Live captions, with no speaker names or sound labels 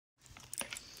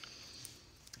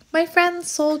My friend's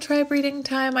soul tribe reading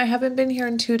time. I haven't been here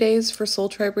in 2 days for soul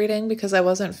tribe reading because I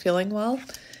wasn't feeling well.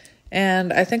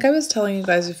 And I think I was telling you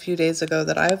guys a few days ago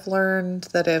that I've learned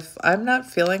that if I'm not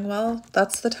feeling well,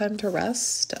 that's the time to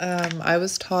rest. I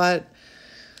was taught,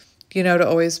 to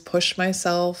always push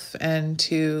myself and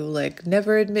to like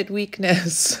never admit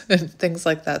weakness and things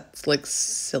like that, like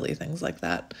silly things like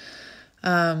that.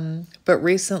 But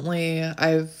recently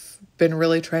I've been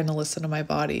really trying to listen to my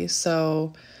body.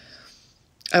 So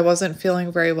I wasn't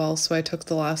feeling very well, so I took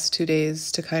the last 2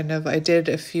 days to I did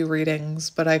a few readings,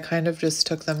 but I kind of just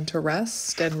took them to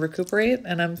rest and recuperate,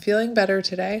 and I'm feeling better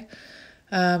today.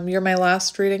 You're my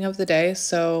last reading of the day,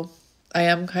 so I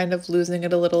am kind of losing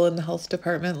it a little in the health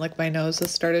department, like my nose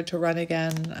has started to run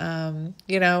again.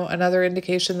 Another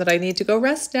indication that I need to go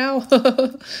rest now.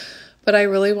 But I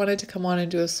really wanted to come on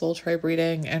and do a soul tribe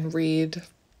reading and read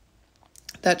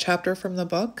that chapter from the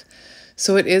book.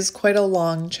 So it is quite a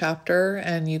long chapter,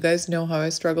 and you guys know how I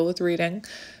struggle with reading.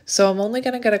 So I'm only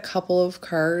going to get a couple of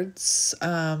cards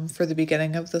for the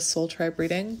beginning of the soul tribe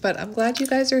reading, but I'm glad you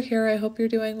guys are here. I hope you're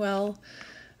doing well.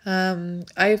 I'm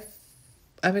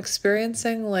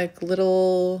experiencing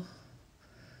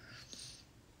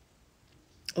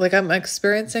I'm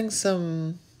experiencing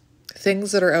some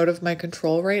things that are out of my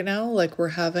control right now. Like we're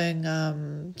having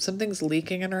something's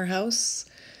leaking in our house,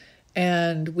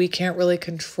 and we can't really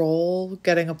control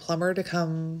getting a plumber to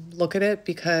come look at it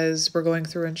because we're going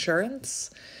through insurance.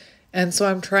 And so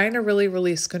I'm trying to really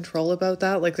release control about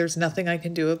that. Like there's nothing I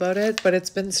can do about it, but it's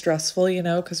been stressful,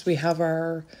 because we have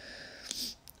our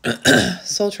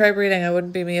soul tribe reading. I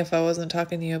wouldn't be me if I wasn't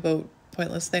talking to you about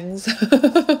pointless things.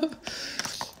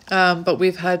 But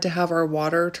we've had to have our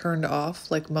water turned off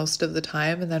like most of the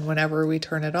time. And then whenever we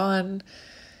turn it on,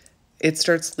 it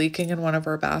starts leaking in one of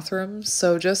our bathrooms.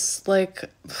 So just like,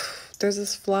 there's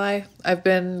this fly. I've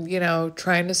been,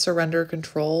 trying to surrender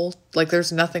control. Like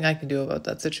there's nothing I can do about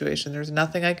that situation. There's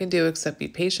nothing I can do except be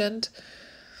patient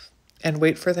and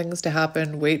wait for things to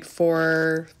happen. Wait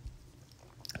for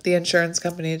the insurance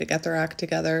company to get their act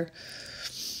together.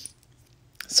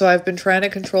 So I've been trying to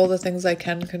control the things I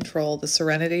can control. The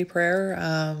serenity prayer,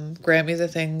 grant me the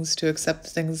things to accept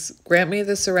things. Grant me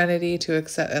the serenity to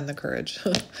accept, and the courage.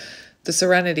 The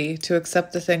serenity to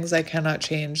accept the things I cannot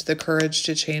change, the courage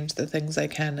to change the things I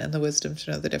can, and the wisdom to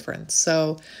know the difference.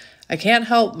 So I can't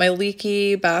help my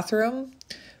leaky bathroom,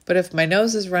 but if my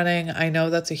nose is running, I know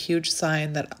that's a huge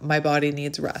sign that my body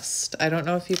needs rest. I don't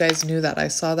know if you guys knew that. I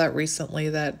saw that recently,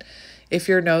 that if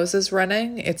your nose is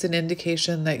running, it's an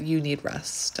indication that you need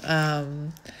rest.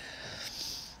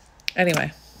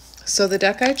 Anyway, so the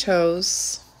deck I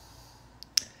chose...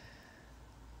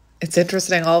 It's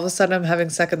interesting. All of a sudden, I'm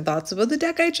having second thoughts about the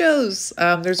deck I chose.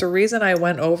 There's a reason I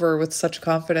went over with such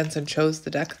confidence and chose the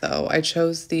deck, though. I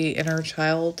chose the Inner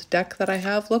Child deck that I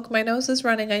have. Look, my nose is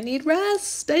running. I need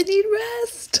rest. I need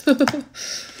rest.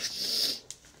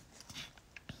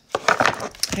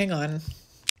 Hang on.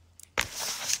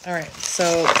 All right.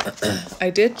 So I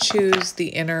did choose the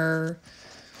Inner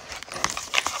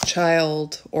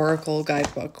Child Oracle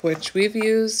Guidebook, which we've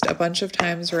used a bunch of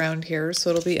times around here,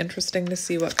 so it'll be interesting to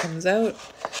see what comes out.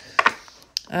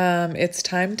 It's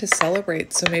time to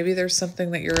celebrate, so maybe there's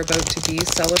something that you're about to be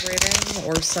celebrating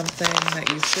or something that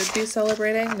you should be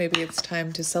celebrating. Maybe it's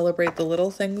time to celebrate the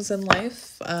little things in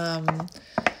life.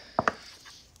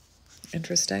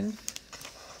 Interesting.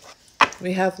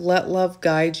 We have let love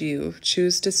guide you.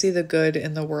 Choose to see the good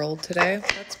in the world today.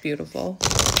 That's beautiful.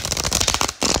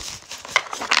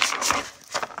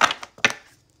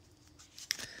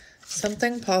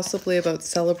 Something possibly about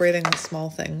celebrating the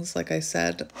small things, like I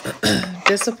said.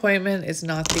 Disappointment is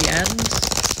not the end.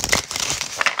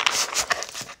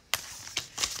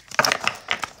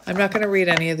 I'm not going to read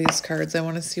any of these cards. I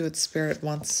want to see what Spirit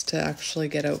wants to actually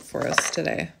get out for us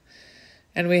today.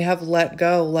 And we have let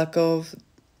go of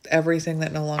everything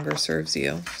that no longer serves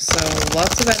you. So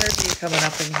lots of energy coming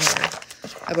up in here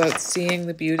about seeing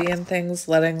the beauty in things,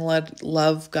 letting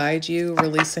love guide you,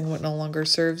 releasing what no longer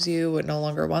serves you, what no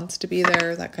longer wants to be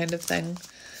there, that kind of thing.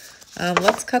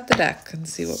 Let's cut the deck and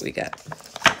see what we get.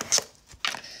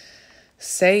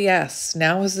 Say yes.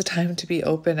 Now is the time to be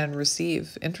open and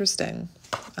receive. Interesting.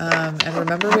 And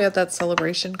remember, we had that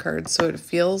celebration card, so it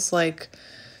feels like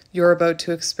you're about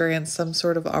to experience some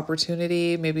sort of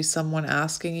opportunity, maybe someone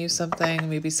asking you something,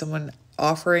 maybe someone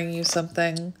offering you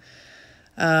something.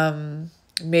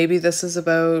 Maybe this is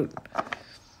about,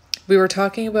 we were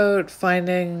talking about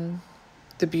finding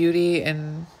the beauty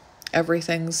in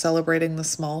everything, celebrating the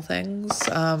small things.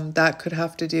 That could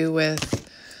have to do with,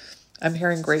 I'm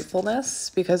hearing gratefulness,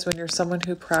 because when you're someone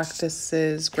who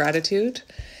practices gratitude,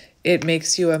 it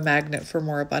makes you a magnet for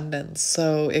more abundance.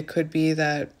 So it could be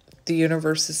that the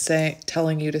universe is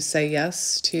telling you to say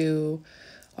yes to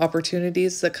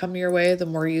opportunities that come your way. The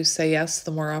more you say yes,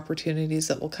 the more opportunities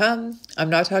that will come. I'm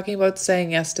not talking about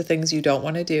saying yes to things you don't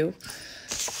want to do.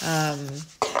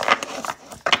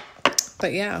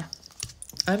 But yeah,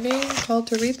 I'm being called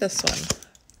to read this one.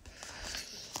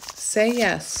 Say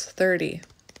yes, 30.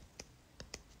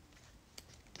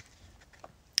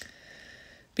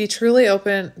 Being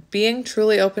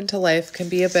truly open to life can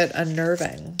be a bit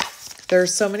unnerving. There are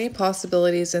so many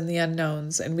possibilities in the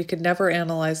unknowns, and we could never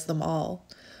analyze them all.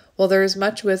 While there is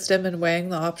much wisdom in weighing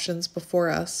the options before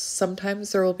us,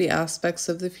 sometimes there will be aspects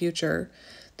of the future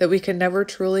that we can never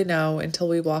truly know until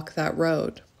we walk that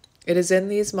road. It is in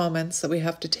these moments that we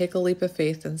have to take a leap of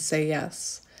faith and say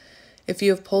yes. If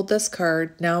you have pulled this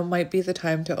card, now might be the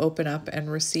time to open up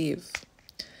and receive.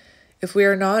 If we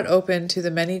are not open to the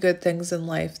many good things in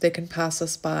life, they can pass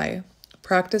us by.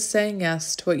 Practice saying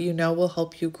yes to what you know will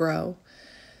help you grow.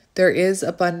 There is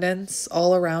abundance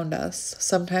all around us.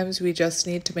 Sometimes we just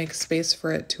need to make space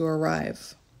for it to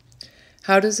arrive.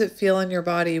 How does it feel in your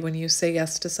body when you say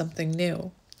yes to something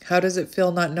new? How does it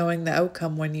feel not knowing the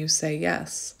outcome when you say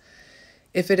yes?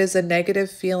 If it is a negative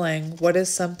feeling, what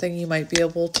is something you might be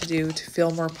able to do to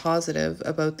feel more positive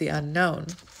about the unknown?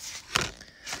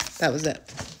 That was it.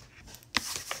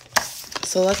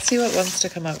 So let's see what wants to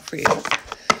come out for you.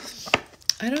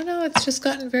 I don't know, it's just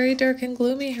gotten very dark and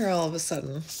gloomy here all of a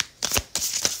sudden.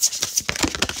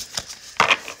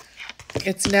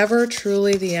 It's never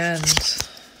truly the end.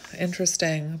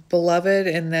 Interesting. Beloved,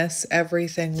 in this,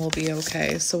 everything will be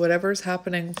okay. So whatever's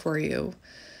happening for you,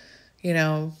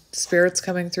 Spirit's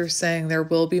coming through saying there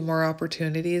will be more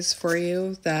opportunities for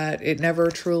you, that it never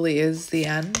truly is the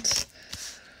end,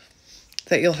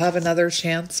 that you'll have another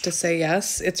chance to say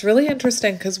yes. It's really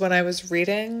interesting because when I was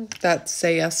reading that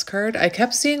say yes card, I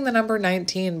kept seeing the number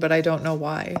 19, but I don't know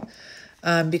why.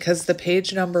 Because the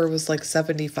page number was like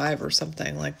 75 or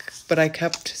something, but I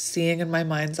kept seeing in my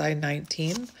mind's eye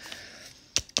 19,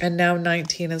 and now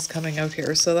 19 is coming out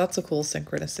here. So that's a cool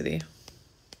synchronicity.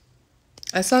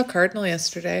 I saw a cardinal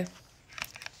yesterday.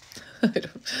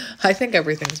 I think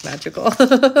everything's magical.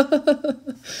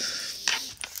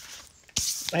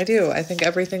 I do. I think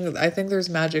there's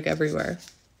magic everywhere.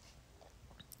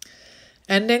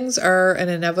 Endings are an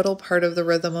inevitable part of the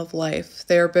rhythm of life.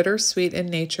 They are bittersweet in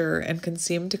nature and can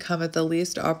seem to come at the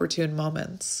least opportune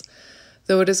moments.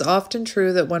 Though it is often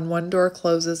true that when one door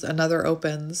closes, another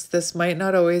opens, this might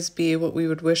not always be what we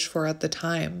would wish for at the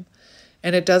time,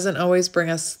 and it doesn't always bring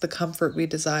us the comfort we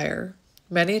desire.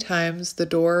 Many times, the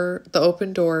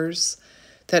open doors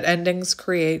that endings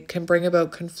create can bring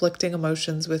about conflicting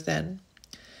emotions within.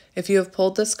 If you have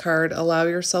pulled this card, allow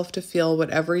yourself to feel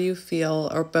whatever you feel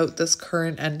about this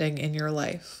current ending in your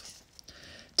life.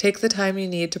 Take the time you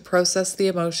need to process the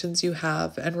emotions you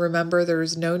have, and remember there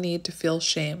is no need to feel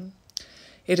shame.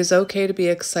 It is okay to be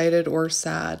excited or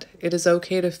sad. It is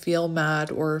okay to feel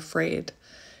mad or afraid.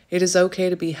 It is okay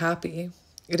to be happy.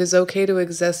 It is okay to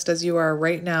exist as you are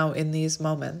right now in these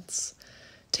moments.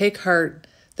 Take heart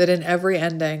that in every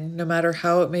ending, no matter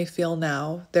how it may feel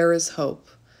now, there is hope.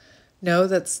 Know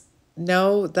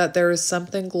that there is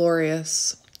something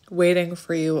glorious waiting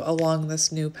for you along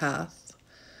this new path.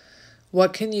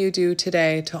 What can you do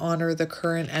today to honor the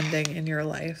current ending in your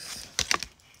life?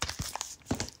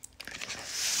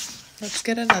 Let's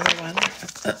get another one.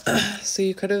 So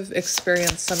you could have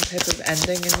experienced some type of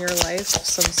ending in your life,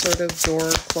 some sort of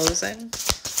door closing.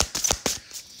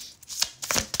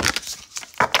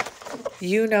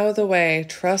 You know the way.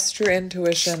 Trust your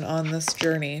intuition on this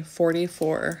journey.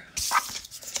 44.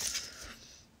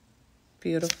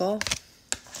 Beautiful.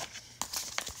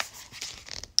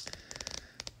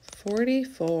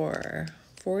 44.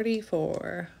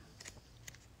 44.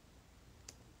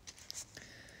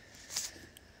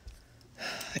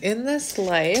 In this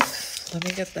life, let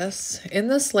me get this. In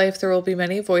this life, there will be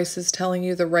many voices telling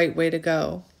you the right way to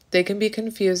go. They can be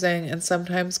confusing and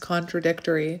sometimes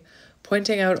contradictory,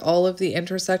 pointing out all of the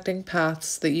intersecting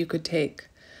paths that you could take.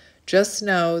 Just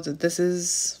know that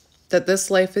this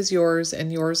life is yours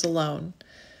and yours alone.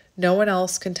 No one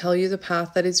else can tell you the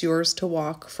path that is yours to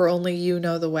walk, for only you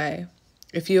know the way.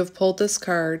 If you have pulled this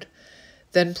card,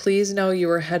 then please know you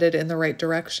are headed in the right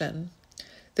direction.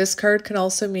 This card can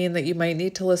also mean that you might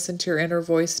need to listen to your inner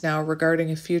voice now regarding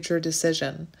a future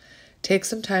decision. Take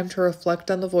some time to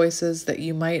reflect on the voices that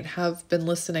you might have been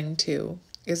listening to.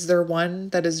 Is there one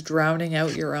that is drowning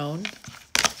out your own?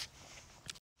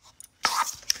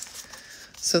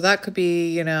 So that could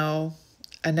be,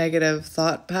 a negative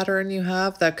thought pattern you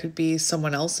have. That could be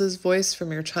someone else's voice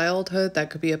from your childhood. That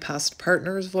could be a past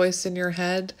partner's voice in your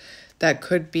head. That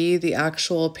could be the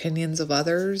actual opinions of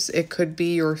others. It could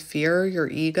be your fear, your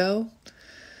ego.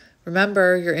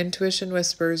 Remember, your intuition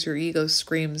whispers, your ego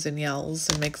screams and yells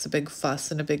and makes a big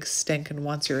fuss and a big stink and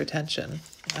wants your attention,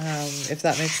 if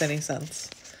that makes any sense.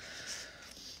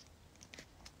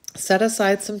 Set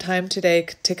aside some time today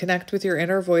to connect with your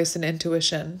inner voice and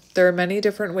intuition. There are many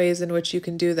different ways in which you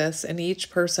can do this, and each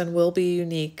person will be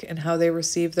unique in how they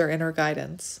receive their inner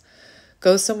guidance.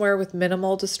 Go somewhere with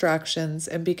minimal distractions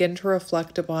and begin to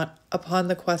reflect upon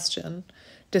the question,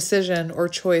 decision, or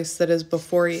choice that is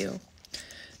before you.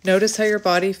 Notice how your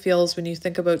body feels when you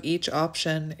think about each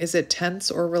option. Is it tense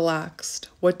or relaxed?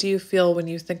 What do you feel when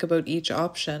you think about each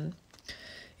option?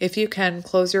 If you can,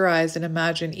 close your eyes and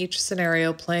imagine each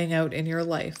scenario playing out in your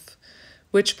life.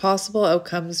 Which possible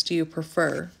outcomes do you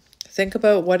prefer? Think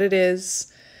about what it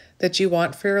is that you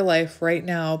want for your life right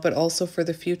now, but also for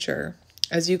the future.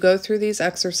 As you go through these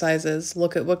exercises,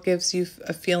 look at what gives you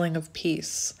a feeling of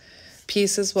peace.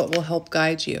 Peace is what will help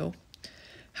guide you.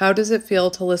 How does it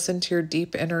feel to listen to your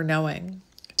deep inner knowing?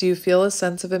 Do you feel a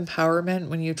sense of empowerment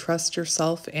when you trust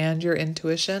yourself and your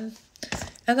intuition?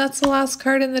 And that's the last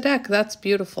card in the deck. That's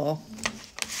beautiful.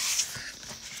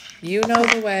 You know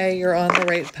the way. You're on the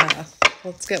right path.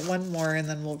 Let's get one more and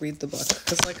then we'll read the book.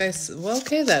 Because like I said, well,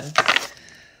 okay then.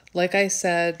 Like I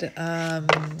said, that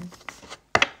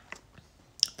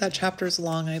chapter's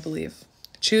long, I believe.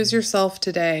 Choose yourself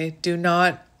today. Do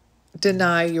not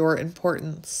deny your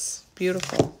importance.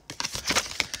 Beautiful.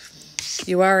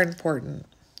 You are important.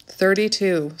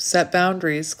 32, set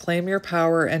boundaries, claim your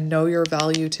power, and know your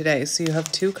value today. So you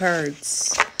have 2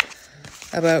 cards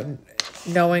about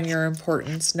knowing your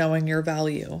importance, knowing your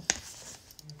value.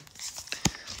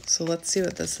 So let's see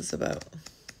what this is about.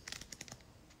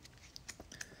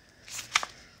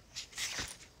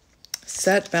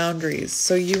 Set boundaries.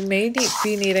 So you may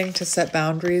be needing to set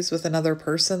boundaries with another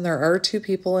person. There are 2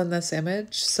 people in this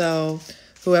image, so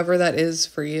whoever that is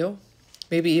for you,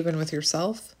 maybe even with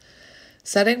yourself.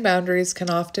 Setting boundaries can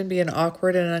often be an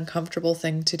awkward and uncomfortable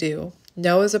thing to do.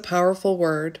 No is a powerful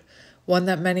word, one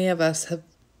that many of us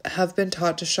have been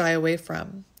taught to shy away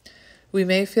from. We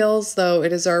may feel as though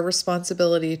it is our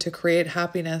responsibility to create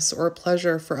happiness or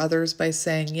pleasure for others by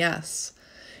saying yes.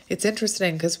 It's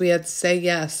interesting because we had say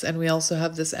yes and we also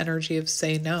have this energy of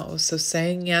say no. So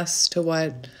saying yes to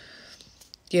what,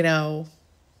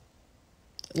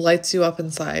 lights you up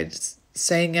inside,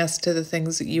 saying yes to the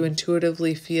things that you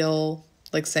intuitively feel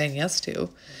like saying yes to,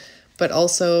 but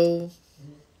also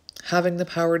having the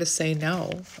power to say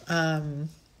no.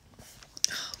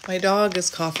 My dog is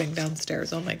coughing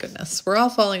downstairs. Oh my goodness. We're all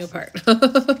falling apart.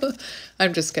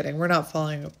 I'm just kidding. We're not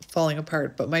falling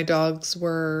apart, but my dogs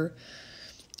were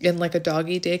in like a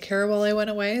doggy daycare while I went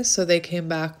away. So they came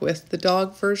back with the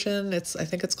dog version. I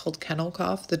think it's called kennel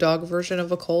cough, the dog version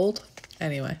of a cold.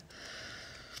 Anyway.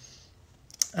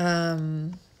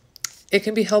 It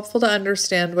can be helpful to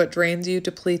understand what drains you,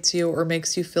 depletes you, or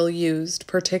makes you feel used,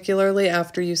 particularly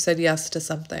after you said yes to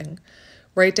something.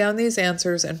 Write down these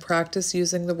answers and practice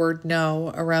using the word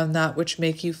no around that which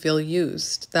make you feel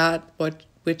used,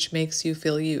 which makes you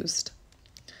feel used.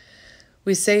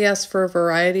 We say yes for a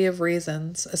variety of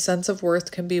reasons. A sense of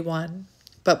worth can be one.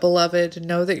 But beloved,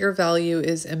 know that your value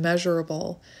is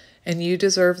immeasurable, and you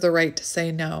deserve the right to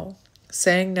say no.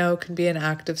 Saying no can be an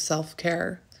act of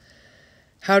self-care.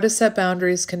 How to set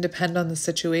boundaries can depend on the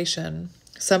situation.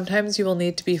 Sometimes you will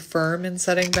need to be firm in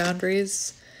setting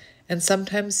boundaries, and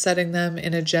sometimes setting them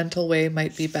in a gentle way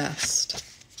might be best.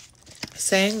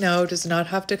 Saying no does not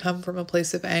have to come from a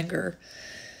place of anger,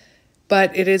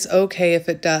 but it is okay if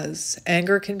it does.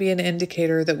 Anger can be an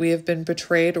indicator that we have been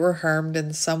betrayed or harmed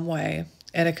in some way,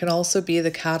 and it can also be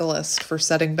the catalyst for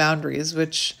setting boundaries,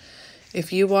 which,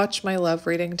 if you watch my love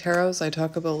reading tarots, I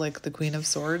talk about like the Queen of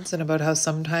Swords and about how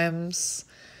sometimes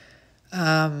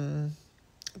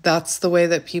that's the way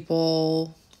that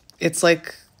people, it's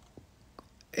like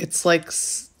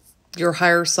your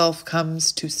higher self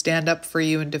comes to stand up for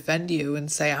you and defend you and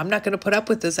say, I'm not going to put up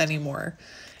with this anymore.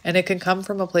 And it can come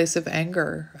from a place of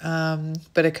anger,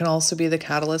 but it can also be the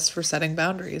catalyst for setting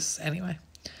boundaries. Anyway,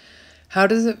 how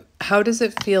does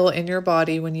it feel in your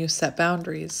body when you set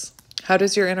boundaries? How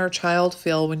does your inner child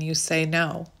feel when you say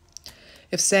no?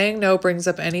 If saying no brings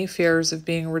up any fears of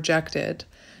being rejected,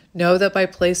 know that by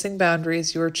placing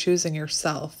boundaries, you are choosing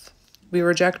yourself. We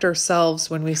reject ourselves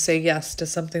when we say yes to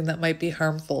something that might be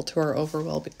harmful to our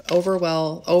overall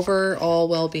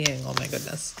well-being. Oh my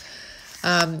goodness.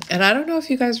 And I don't know if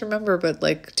you guys remember, but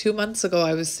like 2 months ago,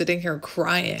 I was sitting here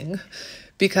crying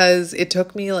because it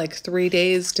took me like 3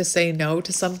 days to say no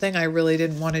to something I really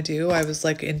didn't want to do. I was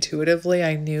like, intuitively,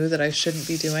 I knew that I shouldn't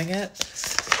be doing it.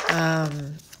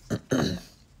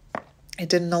 It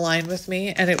didn't align with me,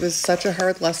 and it was such a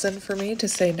hard lesson for me to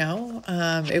say no.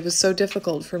 It was so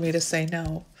difficult for me to say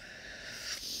no.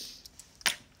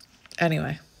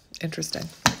 Anyway, interesting.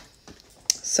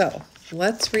 So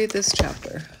let's read this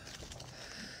chapter.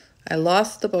 I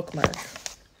lost the bookmark.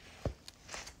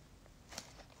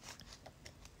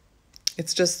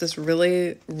 It's just this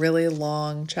really, really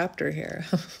long chapter here.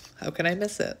 How can I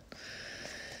miss it?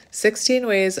 16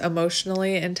 ways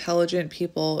emotionally intelligent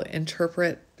people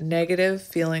interpret negative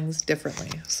feelings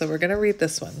differently. So we're going to read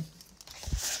this one.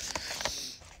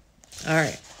 All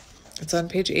right. It's on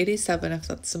page 87 if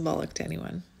that's symbolic to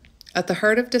anyone. At the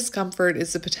heart of discomfort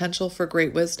is the potential for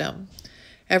great wisdom.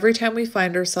 Every time we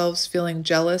find ourselves feeling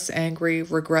jealous, angry,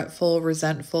 regretful,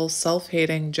 resentful,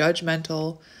 self-hating,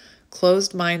 judgmental,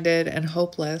 closed-minded, and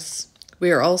hopeless,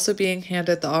 we are also being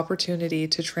handed the opportunity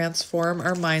to transform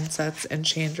our mindsets and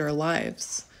change our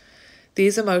lives.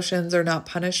 These emotions are not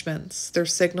punishments. They're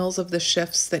signals of the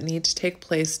shifts that need to take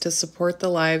place to support the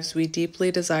lives we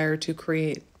deeply desire to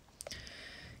create.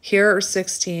 Here are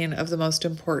 16 of the most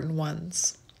important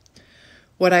ones.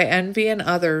 What I envy in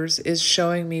others is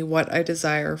showing me what I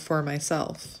desire for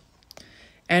myself.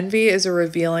 Envy is a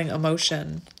revealing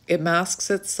emotion. It masks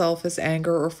itself as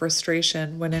anger or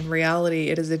frustration when in reality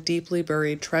it is a deeply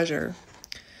buried treasure.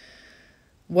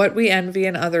 What we envy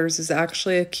in others is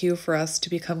actually a cue for us to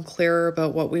become clearer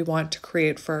about what we want to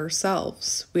create for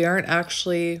ourselves. We aren't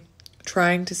actually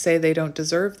trying to say they don't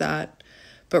deserve that,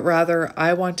 but rather,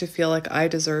 I want to feel like I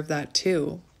deserve that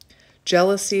too.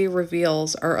 Jealousy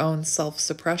reveals our own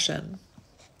self-suppression.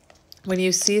 When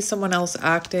you see someone else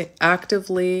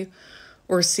actively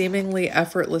or seemingly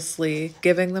effortlessly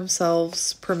giving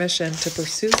themselves permission to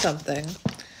pursue something,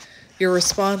 your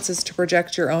response is to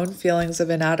project your own feelings of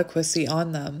inadequacy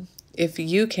on them. If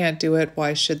you can't do it,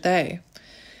 why should they?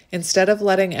 Instead of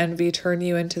letting envy turn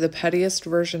you into the pettiest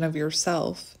version of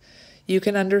yourself, you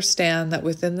can understand that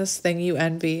within this thing you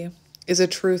envy is a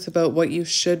truth about what you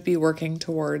should be working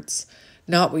towards,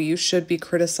 not what you should be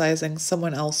criticizing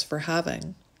someone else for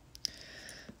having.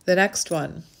 The next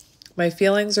one. My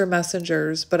feelings are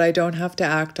messengers, but I don't have to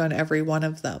act on every one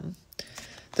of them.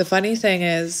 The funny thing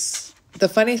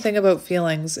about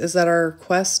feelings is that our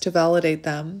quest to validate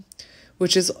them,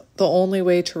 which is the only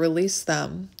way to release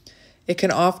them, it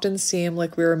can often seem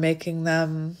like we are making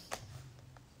them.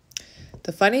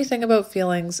 The funny thing about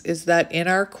feelings is that in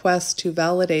our quest to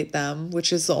validate them,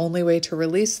 which is the only way to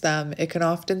release them, it can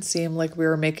often seem like we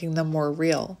are making them more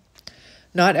real.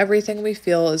 Not everything we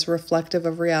feel is reflective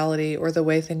of reality or the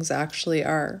way things actually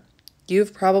are.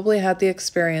 You've probably had the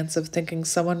experience of thinking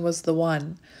someone was the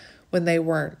one when they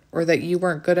weren't, or that you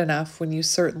weren't good enough when you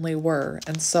certainly were,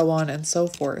 and so on and so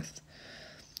forth.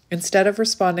 Instead of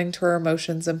responding to our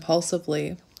emotions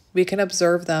impulsively, we can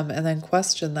observe them and then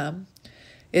question them.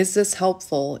 Is this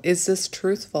helpful? Is this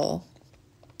truthful?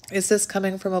 Is this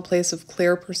coming from a place of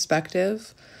clear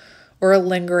perspective or a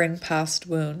lingering past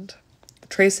wound?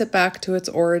 Trace it back to its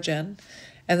origin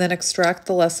and then extract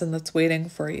the lesson that's waiting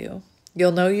for you.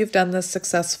 You'll know you've done this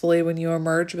successfully when you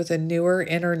emerge with a newer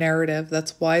inner narrative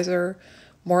that's wiser,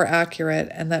 more accurate,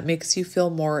 and that makes you feel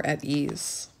more at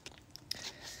ease.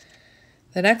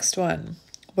 The next one.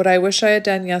 What I wish I had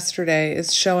done yesterday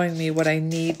is showing me what I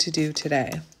need to do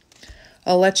today.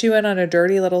 I'll let you in on a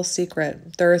dirty little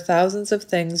secret. There are thousands of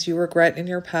things you regret in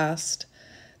your past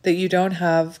that you don't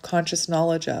have conscious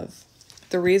knowledge of.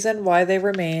 The reason why they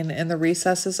remain in the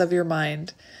recesses of your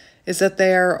mind is that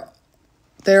they are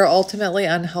ultimately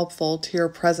unhelpful to your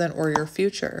present or your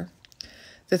future.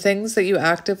 The things that you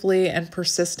actively and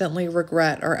persistently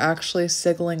regret are actually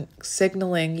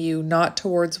signaling you not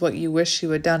towards what you wish you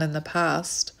had done in the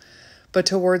past, but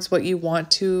towards what you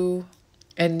want to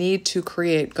and need to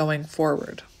create going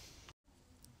forward.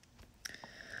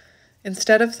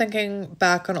 Instead of thinking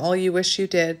back on all you wish you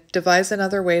did, devise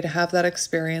another way to have that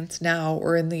experience now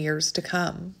or in the years to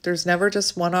come. There's never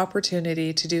just one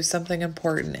opportunity to do something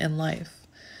important in life.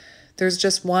 There's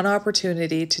just one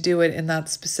opportunity to do it in that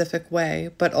specific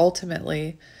way, but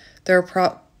ultimately, there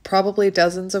are probably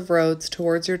dozens of roads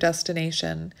towards your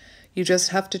destination. You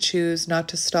just have to choose not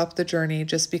to stop the journey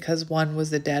just because one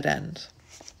was a dead end.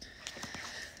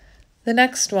 The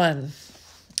next one.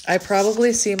 I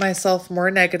probably see myself more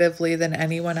negatively than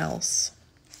anyone else.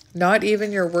 Not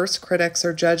even your worst critics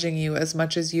are judging you as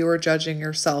much as you are judging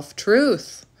yourself.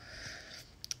 Truth.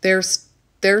 They're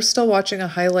still watching a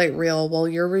highlight reel while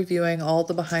you're reviewing all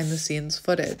the behind-the-scenes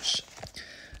footage.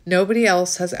 Nobody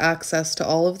else has access to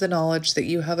all of the knowledge that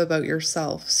you have about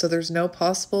yourself, so there's no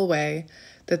possible way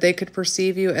that they could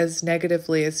perceive you as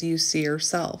negatively as you see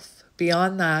yourself.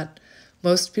 Beyond that,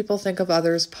 most people think of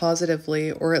others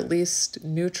positively or at least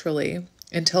neutrally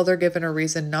until they're given a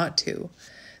reason not to.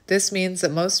 This means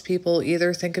that most people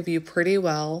either think of you pretty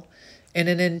well, in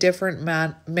an indifferent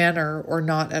manner, or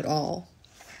not at all.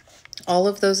 All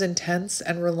of those intense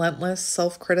and relentless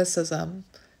criticisms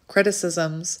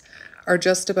are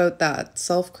just about that,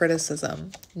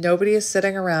 self-criticism. Nobody is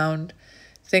sitting around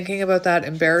thinking about that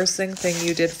embarrassing thing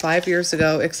you did 5 years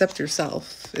ago except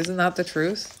yourself. Isn't that the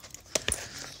truth?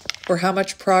 Or how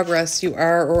much progress you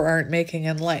are or aren't making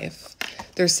in life.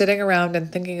 They're sitting around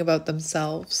and thinking about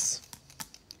themselves.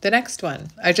 The next one.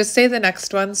 I just say the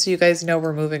next one so you guys know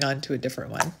we're moving on to a different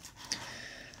one.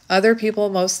 Other people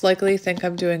most likely think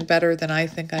I'm doing better than I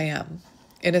think I am.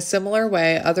 In a similar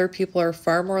way, other people are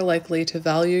far more likely to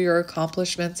value your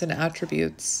accomplishments and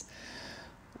attributes,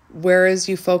 whereas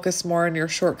you focus more on your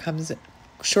shortcomings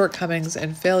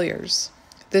and failures.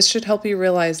 This should help you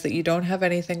realize that you don't have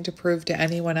anything to prove to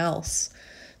anyone else.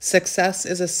 Success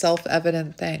is a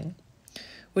self-evident thing.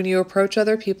 When you approach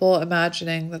other people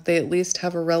imagining that they at least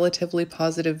have a relatively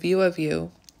positive view of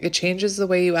you, it changes the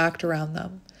way you act around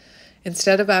them.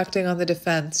 Instead of acting on the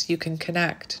defense, you can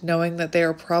connect, knowing that they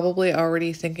are probably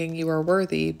already thinking you are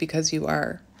worthy because you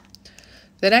are.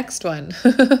 The next one.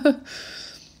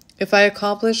 If I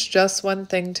accomplish just one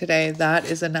thing today, that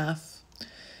is enough.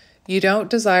 You don't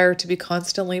desire to be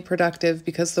constantly productive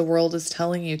because the world is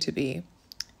telling you to be.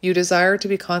 You desire to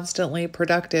be constantly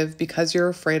productive because you're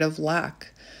afraid of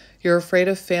lack. You're afraid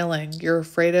of failing. You're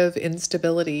afraid of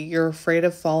instability. You're afraid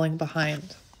of falling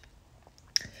behind.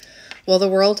 While the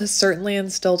world has certainly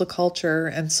instilled a culture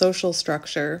and social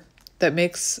structure that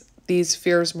makes these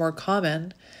fears more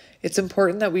common, it's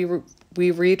important that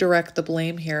we redirect the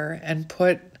blame here and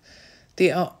put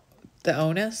the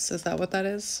onus, is that what that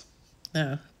is?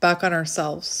 No, back on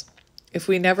ourselves. If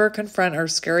we never confront our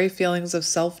scary feelings of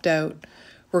self-doubt,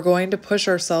 we're going to push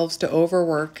ourselves to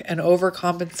overwork and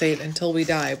overcompensate until we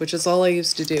die, which is all I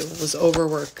used to do, was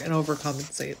overwork and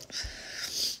overcompensate.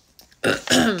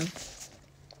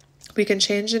 We can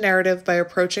change the narrative by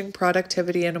approaching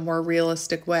productivity in a more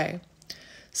realistic way.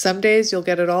 Some days you'll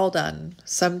get it all done.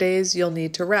 Some days you'll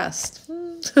need to rest.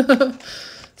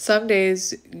 Some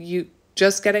days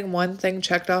just getting one thing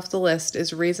checked off the list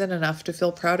is reason enough to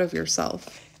feel proud of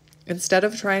yourself. Instead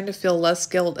of trying to feel less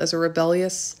guilt as a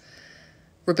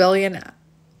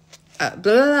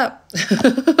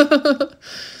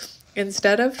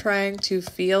Instead of trying to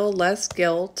feel less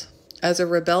guilt as a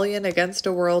rebellion against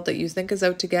a world that you think is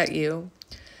out to get you,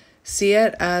 see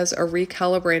it as a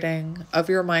recalibrating of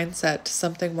your mindset to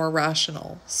something more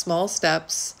rational. Small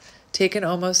steps, taken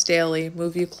almost daily,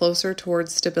 move you closer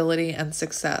towards stability and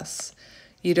success.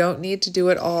 You don't need to do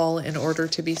it all in order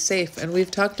to be safe. And we've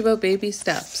talked about baby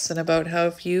steps and about how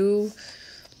if you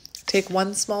take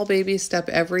one small baby step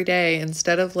every day,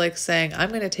 instead of like saying, I'm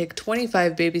going to take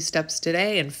 25 baby steps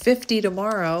today and 50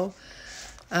 tomorrow,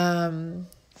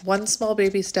 one small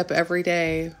baby step every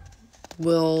day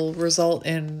will result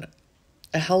in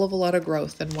a hell of a lot of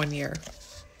growth in 1 year.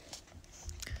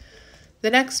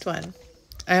 The next one.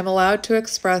 I am allowed to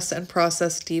express and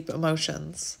process deep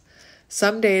emotions.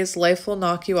 Some days life will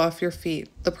knock you off your feet.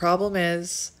 The problem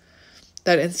is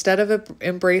that instead of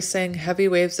embracing heavy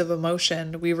waves of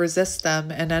emotion, we resist them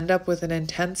and end up with an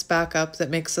intense backup that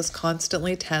makes us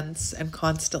constantly tense and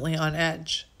constantly on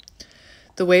edge.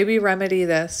 The way we remedy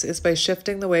this is by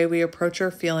shifting the way we approach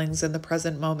our feelings in the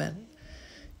present moment.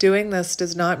 Doing this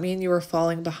does not mean you are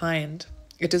falling behind.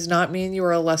 It does not mean you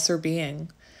are a lesser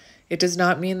being. It does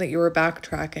not mean that you are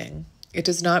backtracking. It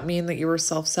does not mean that you are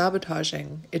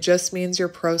self-sabotaging. It just means you're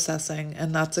processing,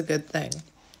 and that's a good thing.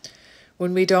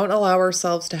 When we don't allow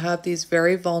ourselves to have these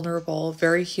very vulnerable,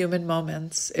 very human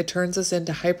moments, it turns us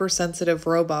into hypersensitive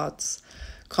robots,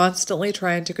 constantly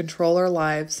trying to control our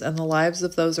lives and the lives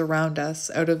of those around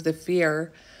us out of the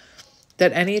fear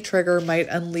that any trigger might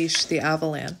unleash the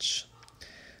avalanche.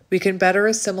 We can better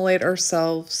assimilate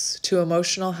ourselves to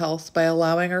emotional health by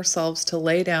allowing ourselves to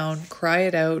lay down, cry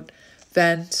it out,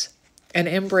 vent, and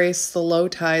embrace the low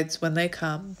tides when they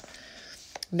come,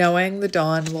 knowing the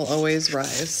dawn will always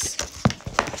rise.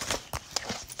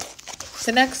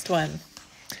 The next one.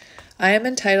 I am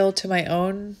entitled to my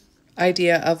own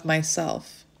idea of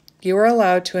myself. You are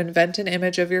allowed to invent an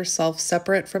image of yourself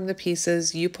separate from the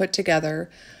pieces you put together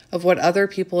of what other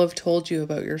people have told you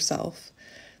about yourself.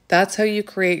 That's how you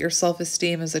create your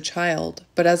self-esteem as a child,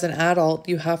 but as an adult,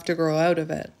 you have to grow out of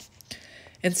it.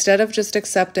 Instead of just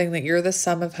accepting that you're the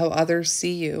sum of how others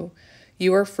see you,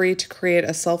 You are free to create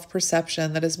a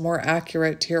self-perception that is more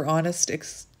accurate to your honest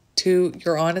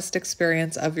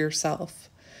experience of yourself.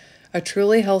 A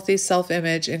truly healthy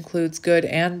self-image includes good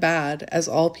and bad, as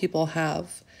all people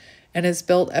have, and is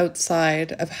built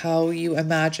outside of how you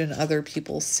imagine other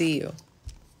people see you.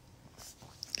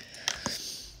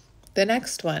 The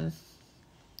next one.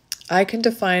 I can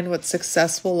define what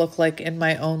success will look like in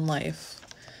my own life.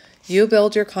 You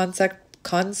build your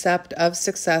concept of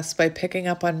success by picking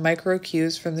up on micro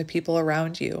cues from the people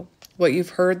around you, what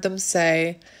you've heard them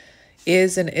say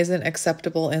is and isn't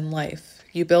acceptable in life.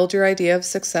 You build your idea of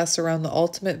success around the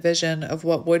ultimate vision of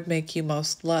what would make you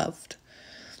most loved.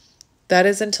 That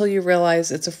is until you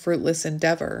realize it's a fruitless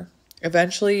endeavor.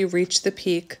 Eventually you reach the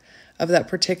peak of that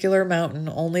particular mountain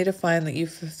only to find that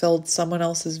you've fulfilled someone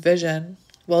else's vision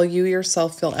while you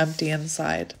yourself feel empty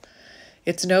inside.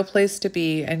 It's no place to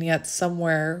be, and yet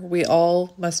somewhere we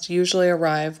all must usually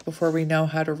arrive before we know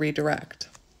how to redirect.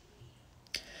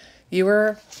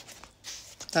 That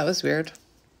was weird.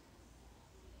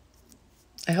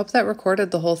 I hope that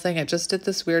recorded the whole thing. It just did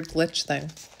this weird glitch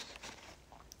thing.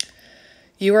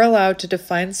 You are allowed to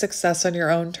define success on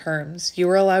your own terms. You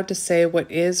are allowed to say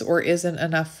what is or isn't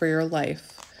enough for your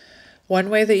life. One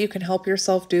way that you can help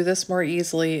yourself do this more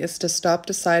easily is to stop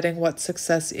deciding what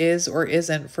success is or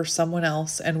isn't for someone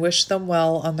else and wish them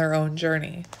well on their own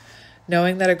journey,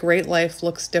 knowing that a great life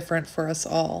looks different for us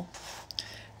all.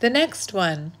 The next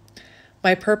one.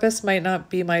 My purpose might not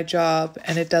be my job,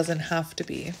 and it doesn't have to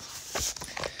be.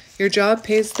 Your job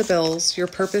pays the bills. Your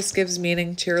purpose gives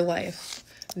meaning to your life.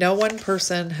 No one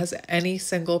person has any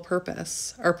single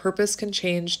purpose. Our purpose can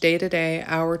change day to day,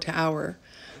 hour to hour.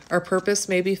 Our purpose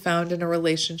may be found in a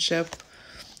relationship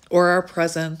or our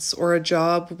presence or a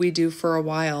job we do for a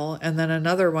while and then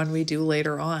another one we do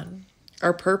later on.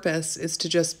 Our purpose is to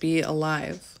just be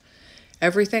alive.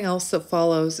 Everything else that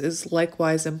follows is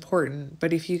likewise important,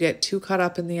 but if you get too caught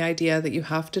up in the idea that you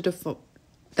have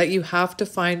to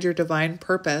find your divine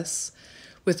purpose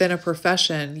within a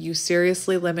profession, you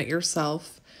seriously limit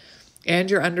yourself and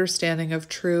your understanding of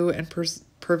true and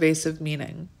pervasive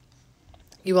meaning.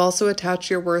 You also attach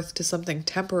your worth to something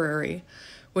temporary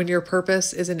when your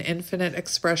purpose is an infinite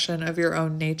expression of your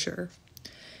own nature.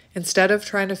 Instead of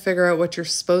trying to figure out what you're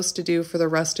supposed to do for the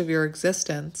rest of your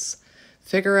existence,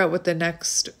 figure out what the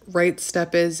next right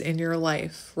step is in your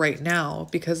life right now,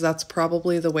 because that's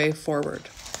probably the way forward.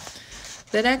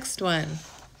 The next one.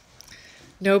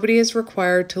 Nobody is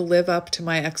required to live up to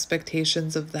my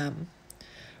expectations of them.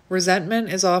 Resentment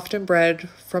is often bred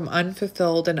from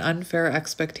unfulfilled and unfair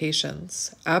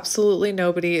expectations. Absolutely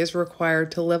nobody is required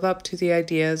to live up to the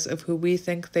ideas of who we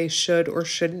think they should or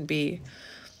shouldn't be,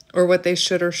 or what they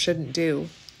should or shouldn't do,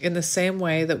 in the same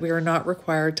way that we are not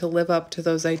required to live up to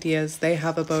those ideas they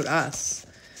have about us.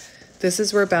 This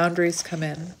is where boundaries come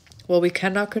in. While we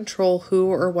cannot control who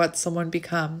or what someone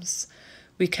becomes,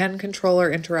 we can control our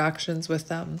interactions with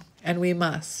them, and we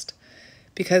must.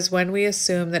 Because when we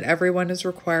assume that everyone is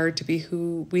required to be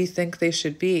who we think they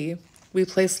should be, we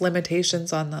place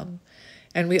limitations on them,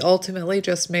 and we ultimately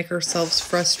just make ourselves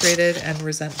frustrated and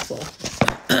resentful.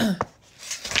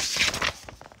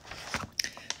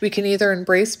 We can either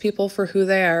embrace people for who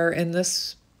they are in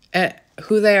this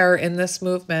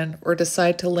movement, or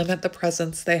decide to limit the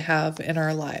presence they have in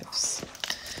our lives.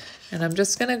 And I'm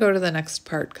just going to go to the next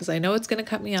part because I know it's going to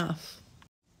cut me off.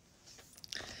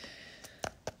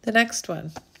 The next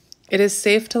one. It is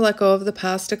safe to let go of the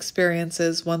past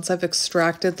experiences once I've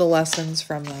extracted the lessons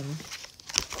from them.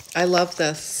 I love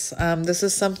this. This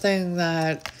is something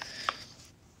that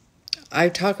I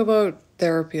talk about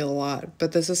therapy a lot,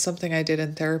 but this is something I did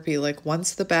in therapy. Like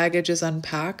once the baggage is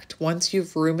unpacked, once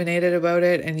you've ruminated about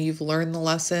it and you've learned the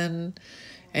lesson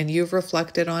and you've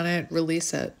reflected on it,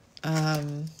 release it.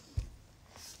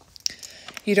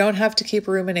 You don't have to keep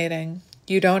ruminating.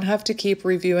 You don't have to keep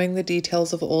reviewing the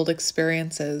details of old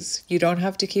experiences. You don't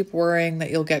have to keep worrying that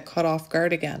you'll get caught off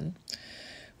guard again.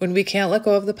 When we can't let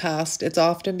go of the past, it's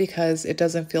often because it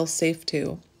doesn't feel safe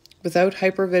to. Without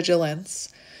hypervigilance,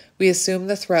 we assume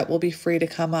the threat will be free to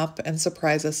come up and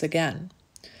surprise us again.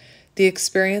 The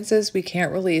experiences we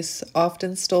can't release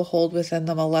often still hold within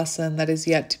them a lesson that is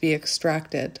yet to be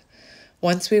extracted.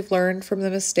 Once we've learned from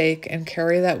the mistake and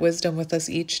carry that wisdom with us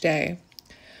each day,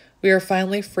 we are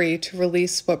finally free to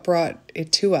release what brought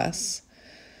it to us.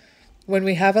 When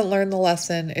we haven't learned the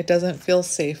lesson, it doesn't feel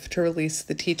safe to release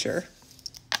the teacher.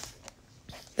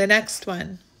 The next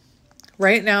one.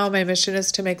 Right now, my mission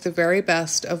is to make the very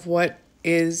best of what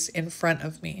is in front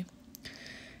of me.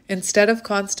 Instead of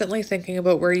constantly thinking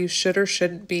about where you should or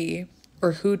shouldn't be,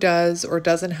 or who does or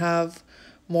doesn't have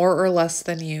more or less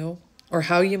than you, or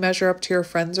how you measure up to your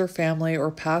friends or family or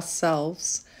past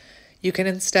selves, you can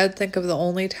instead think of the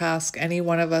only task any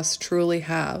one of us truly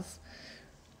have,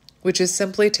 which is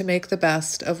simply to make the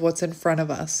best of what's in front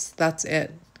of us. That's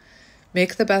it.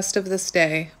 Make the best of this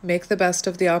day. Make the best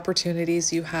of the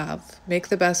opportunities you have. Make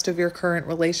the best of your current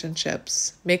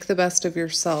relationships. Make the best of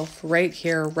yourself right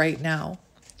here, right now.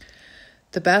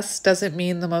 The best doesn't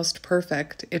mean the most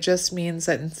perfect. It just means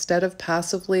that instead of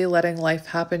passively letting life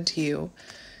happen to you,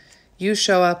 you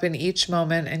show up in each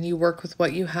moment and you work with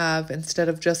what you have instead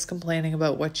of just complaining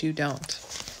about what you don't.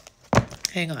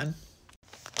 Hang on.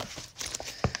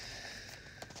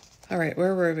 All right,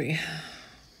 where were we?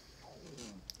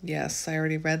 Yes, I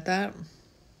already read that.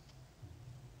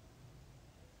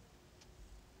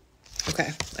 Okay,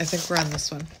 I think we're on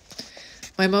this one.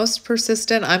 My most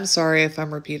persistent, I'm sorry if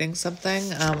I'm repeating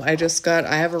something. I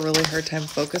have a really hard time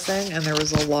focusing, and there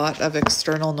was a lot of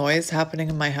external noise happening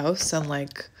in my house,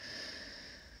 and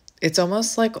it's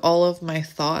almost like all of my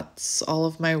thoughts, all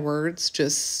of my words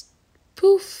just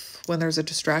poof when there's a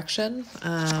distraction.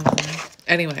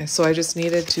 Anyway, so I just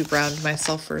needed to ground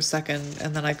myself for a second,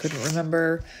 and then I couldn't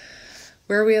remember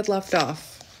where we had left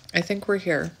off. I think we're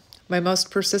here. My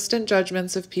most persistent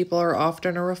judgments of people are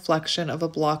often a reflection of a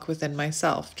block within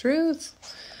myself. Truth.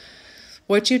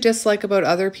 What you dislike about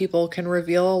other people can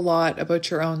reveal a lot about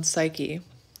your own psyche.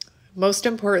 Most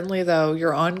importantly, though,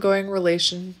 your ongoing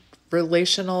relational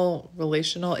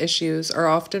issues are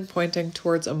often pointing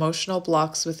towards emotional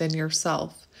blocks within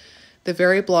yourself. The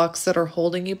very blocks that are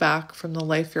holding you back from the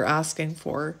life you're asking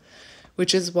for,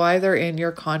 which is why they're in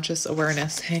your conscious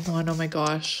awareness. Hang on, oh my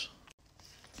gosh.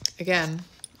 Again,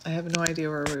 I have no idea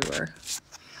where we were.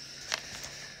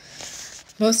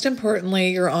 Most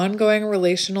importantly, your ongoing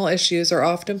relational issues are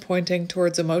often pointing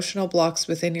towards emotional blocks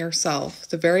within yourself,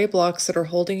 the very blocks that are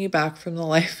holding you back from the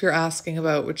life you're asking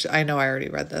about, which I know I already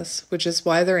read this, which is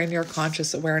why they're in your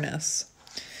conscious awareness.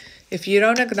 If you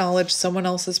don't acknowledge someone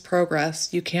else's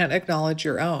progress, you can't acknowledge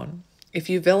your own. If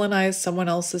you villainize someone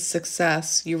else's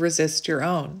success, you resist your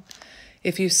own.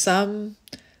 If you sum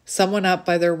someone up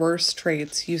by their worst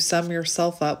traits, you sum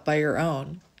yourself up by your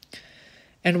own.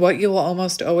 And what you will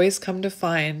almost always come to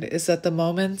find is that the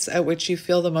moments at which you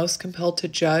feel the most compelled to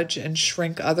judge and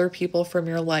shrink other people from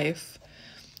your life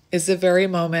is the very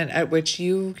moment at which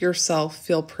you yourself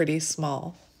feel pretty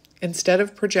small. Instead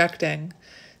of projecting,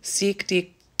 seek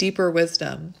deeper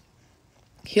wisdom.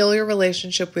 Heal your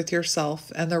relationship with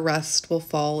yourself, and the rest will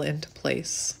fall into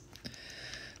place.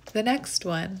 The next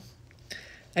one.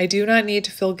 I do not need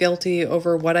to feel guilty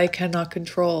over what I cannot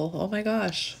control. Oh my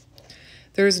gosh.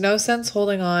 There is no sense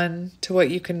holding on to what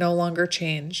you can no longer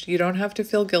change. You don't have to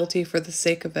feel guilty for the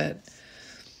sake of it.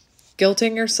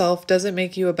 Guilting yourself doesn't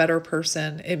make you a better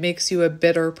person. It makes you a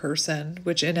bitter person,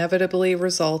 which inevitably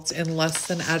results in less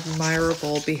than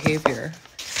admirable behavior.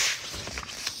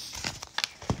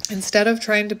 Instead of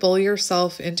trying to bully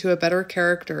yourself into a better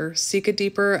character, seek a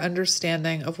deeper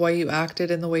understanding of why you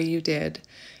acted in the way you did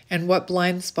and what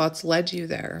blind spots led you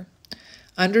there.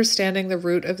 Understanding the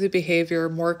root of the behavior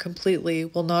more completely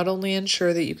will not only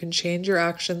ensure that you can change your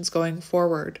actions going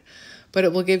forward, but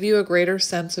it will give you a greater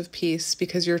sense of peace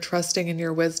because you're trusting in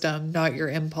your wisdom, not your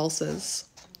impulses.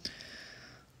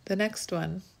 The next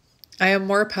one. I am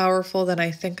more powerful than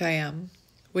I think I am.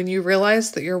 When you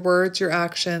realize that your words, your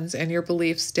actions, and your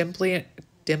beliefs deeply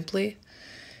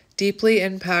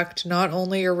impact not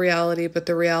only your reality, but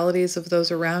the realities of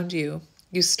those around you,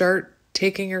 you start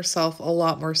taking yourself a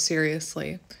lot more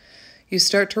seriously. You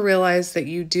start to realize that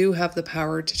you do have the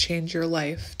power to change your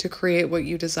life, to create what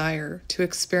you desire, to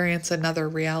experience another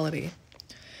reality.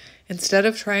 Instead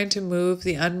of trying to move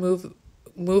the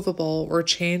unmovable or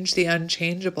change the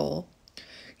unchangeable,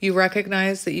 you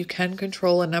recognize that you can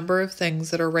control a number of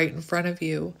things that are right in front of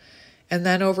you, and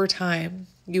then over time,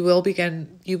 you will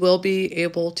be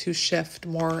able to shift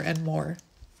more and more.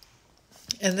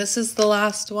 And this is the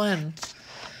last one.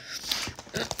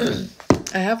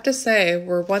 I have to say,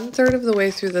 we're 1/3 of the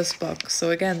way through this book. So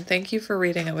again, thank you for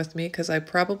reading it with me, because I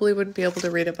probably wouldn't be able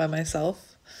to read it by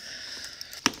myself.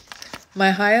 My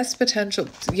highest potential,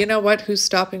 you know what? Who's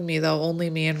stopping me though?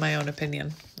 Only me and my own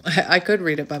opinion. I could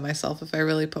read it by myself if I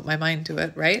really put my mind to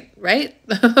it, right? Right?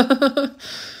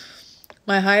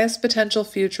 My highest potential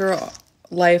future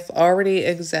life already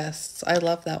exists. I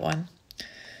love that one.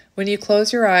 When you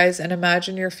close your eyes and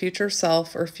imagine your future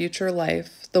self or future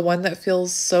life, the one that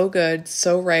feels so good,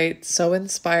 so right, so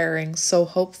inspiring, so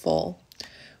hopeful,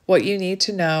 what you need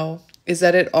to know is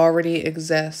that it already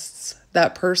exists.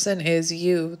 That person is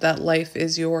you. That life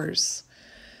is yours.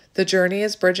 The journey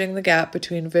is bridging the gap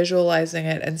between visualizing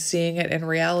it and seeing it in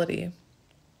reality.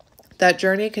 That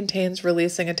journey contains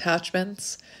releasing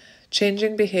attachments,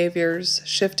 changing behaviors,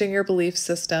 shifting your belief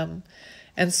system,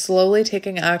 and slowly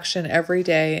taking action every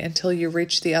day until you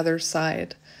reach the other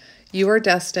side. You are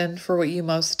destined for what you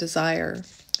most desire.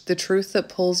 The truth that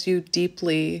pulls you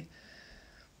deeply,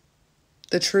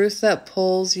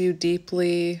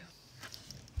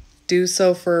 do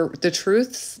so for the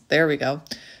truths. There we go.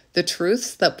 The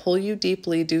truths that pull you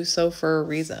deeply do so for a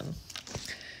reason.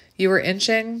 You are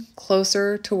inching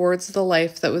closer towards the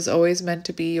life that was always meant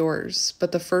to be yours,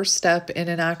 but the first step in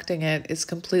enacting it is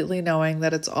completely knowing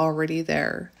that it's already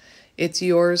there. It's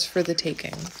yours for the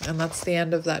taking. And that's the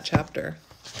end of that chapter.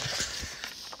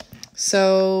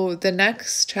 So the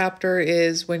next chapter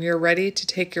is when you're ready to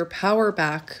take your power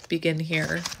back, begin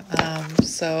here.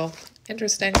 So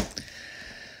interesting.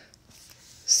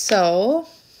 So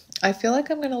I feel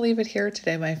like I'm going to leave it here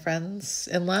today, my friends,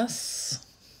 unless...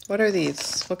 What are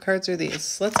these? What cards are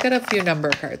these? Let's get a few number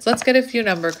cards. Let's get a few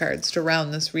number cards to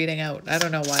round this reading out. I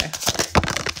don't know why.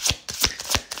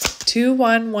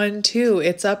 2112.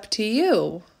 It's up to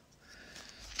you.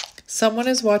 Someone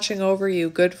is watching over you.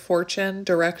 Good fortune,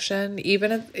 direction.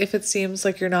 Even if it seems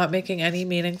like you're not making any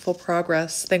meaningful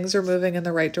progress, things are moving in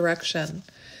the right direction.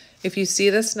 If you see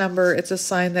this number, it's a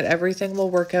sign that everything will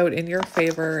work out in your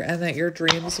favor and that your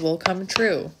dreams will come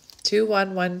true.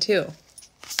 2112.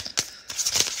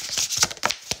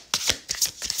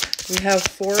 We have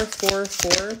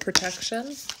 444,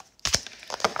 protection,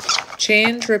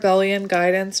 change, rebellion,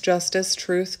 guidance, justice,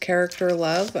 truth, character,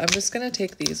 love. I'm just going to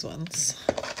take these ones.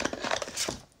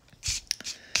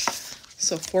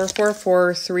 So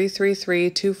 444, 333,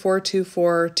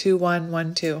 2424,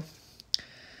 2112.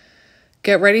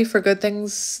 Get ready for good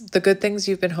things, the good things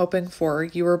you've been hoping for.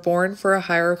 You were born for a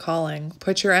higher calling.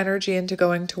 Put your energy into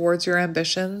going towards your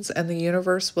ambitions, and the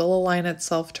universe will align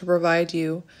itself to provide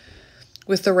you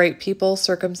with the right people,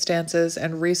 circumstances,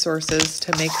 and resources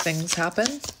to make things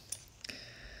happen.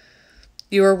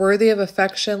 You are worthy of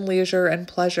affection, leisure, and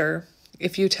pleasure.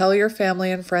 If you tell your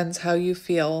family and friends how you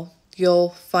feel, you'll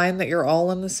find that you're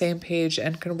all on the same page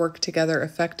and can work together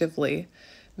effectively.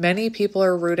 Many people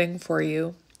are rooting for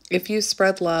you. If you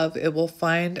spread love, it will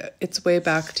find its way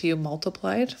back to you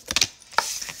multiplied.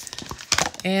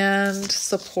 And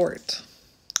support.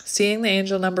 Seeing the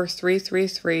angel number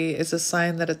 333 is a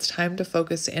sign that it's time to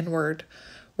focus inward.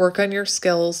 Work on your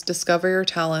skills, discover your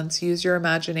talents, use your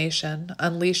imagination,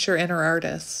 unleash your inner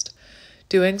artist.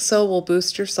 Doing so will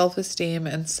boost your self-esteem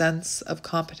and sense of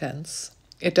competence.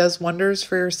 It does wonders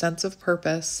for your sense of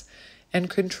purpose and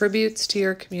contributes to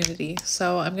your community.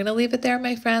 So I'm going to leave it there,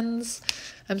 my friends.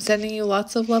 I'm sending you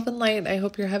lots of love and light. I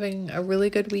hope you're having a really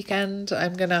good weekend.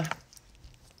 I'm going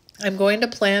to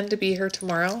plan to be here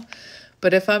tomorrow.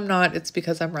 But if I'm not, it's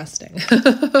because I'm resting.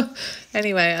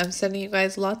 Anyway, I'm sending you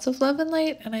guys lots of love and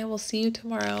light, and I will see you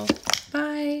tomorrow.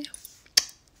 Bye.